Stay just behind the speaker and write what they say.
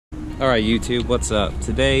Alright YouTube, what's up?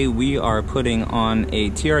 Today we are putting on a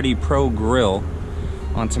TRD Pro grill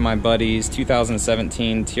onto my buddy's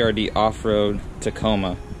 2017 TRD Off-Road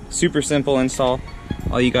Tacoma. Super simple install.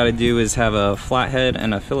 All you gotta do is have a flathead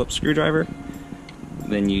and a Phillips screwdriver.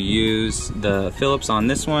 Then you use the Phillips on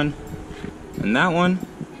this one and that one.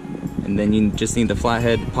 And then you just need the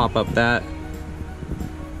flathead, pop up that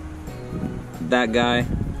guy.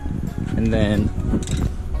 And then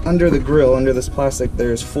under the grill, under this plastic,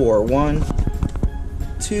 there's 4. 1,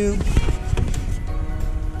 2,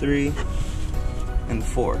 3, and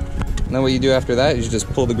 4. And then what you do after that is you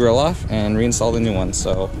just pull the grill off and reinstall the new one.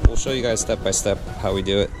 So we'll show you guys step by step how we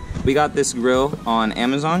do it. We got this grill on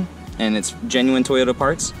Amazon and it's genuine Toyota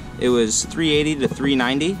parts. It was $380 to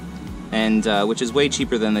 $390, and which is way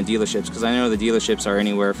cheaper than the dealerships, because I know the dealerships are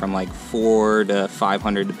anywhere from like $400 to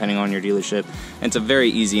 $500 depending on your dealership. And it's a very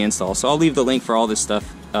easy install. So I'll leave the link for all this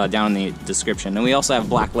stuff down in the description. And we also have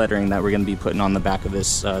black lettering that we're going to be putting on the back of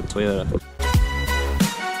this Toyota.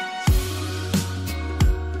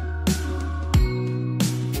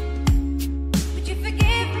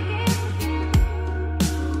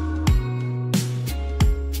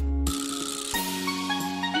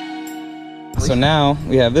 So now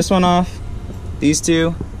we have this one off, these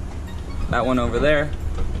two, that one over there,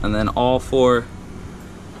 and then all 4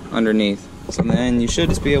 underneath. So then you should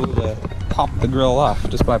just be able to pop the grill off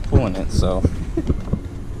just by pulling it. So.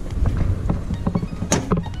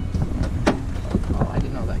 Oh, I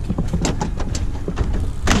didn't know that.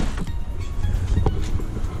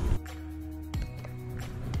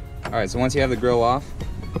 Alright, so once you have the grill off,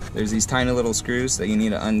 there's these tiny little screws that you need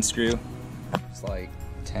to unscrew. It's like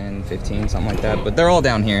 10, 15, something like that, but they're all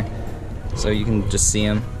down here, so you can just see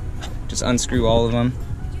them. Just unscrew all of them,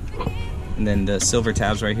 and then the silver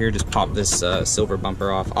tabs right here, just pop this silver bumper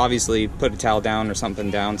off. Obviously put a towel down or something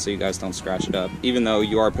down so you guys don't scratch it up, even though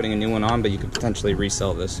you are putting a new one on, but you could potentially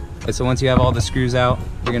resell this. Okay, so once you have all the screws out,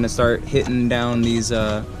 you're gonna start hitting down these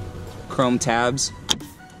chrome tabs,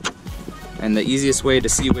 and the easiest way to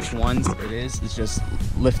see which ones it is just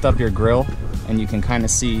lift up your grill and you can kind of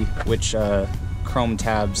see which chrome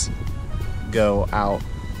tabs go out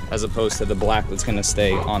as opposed to the black that's going to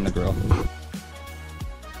stay on the grill.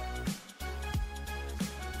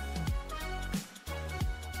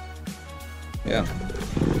 Yeah.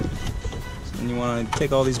 And you want to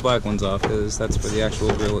take all these black ones off because that's for the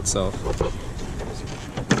actual grill itself.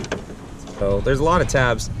 So there's a lot of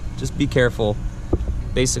tabs, just be careful.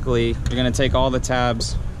 Basically, you're going to take all the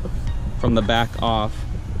tabs from the back off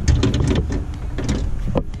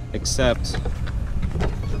except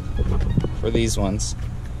for these ones,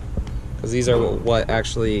 because these are what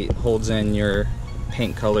actually holds in your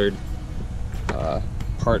paint colored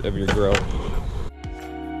part of your grill.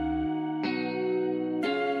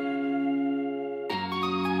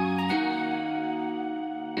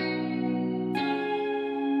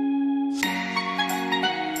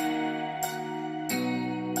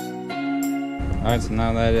 Alright, so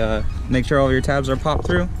now that make sure all your tabs are popped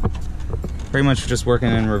through. Pretty much just working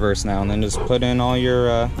in reverse now, and then just put in all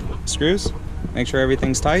your screws, make sure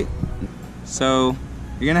everything's tight. So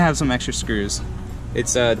you're gonna have some extra screws.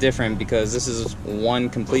 It's different because this is one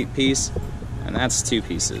complete piece and that's 2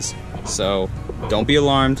 pieces. So don't be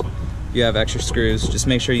alarmed if you have extra screws, just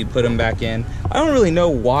make sure you put them back in. I don't really know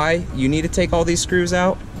why you need to take all these screws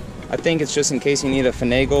out. I think it's just in case you need to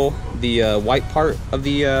finagle the white part of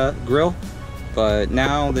the grill. But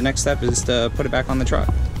now the next step is to put it back on the truck.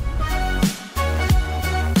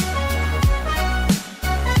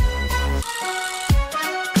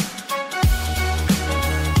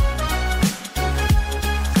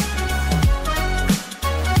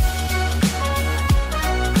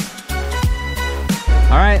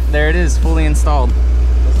 Alright, there it is, fully installed.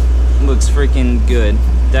 Looks freaking good.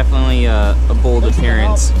 Definitely a bold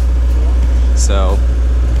appearance. So,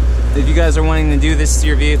 if you guys are wanting to do this to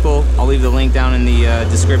your vehicle, I'll leave the link down in the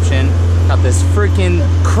description. Got this freaking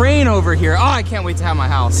crane over here. Oh, I can't wait to have my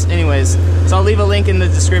house. Anyways, so I'll leave a link in the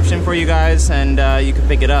description for you guys, and you can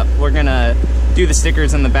pick it up. We're gonna do the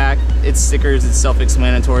stickers in the back. It's stickers, it's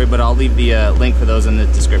self-explanatory, but I'll leave the link for those in the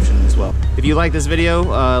description as well. If you like this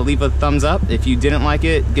video, leave a thumbs up. If you didn't like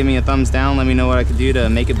it, give me a thumbs down. Let me know what I could do to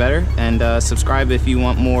make it better. And subscribe if you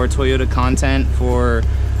want more Toyota content for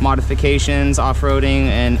modifications, off-roading,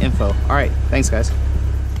 and info. All right, thanks guys.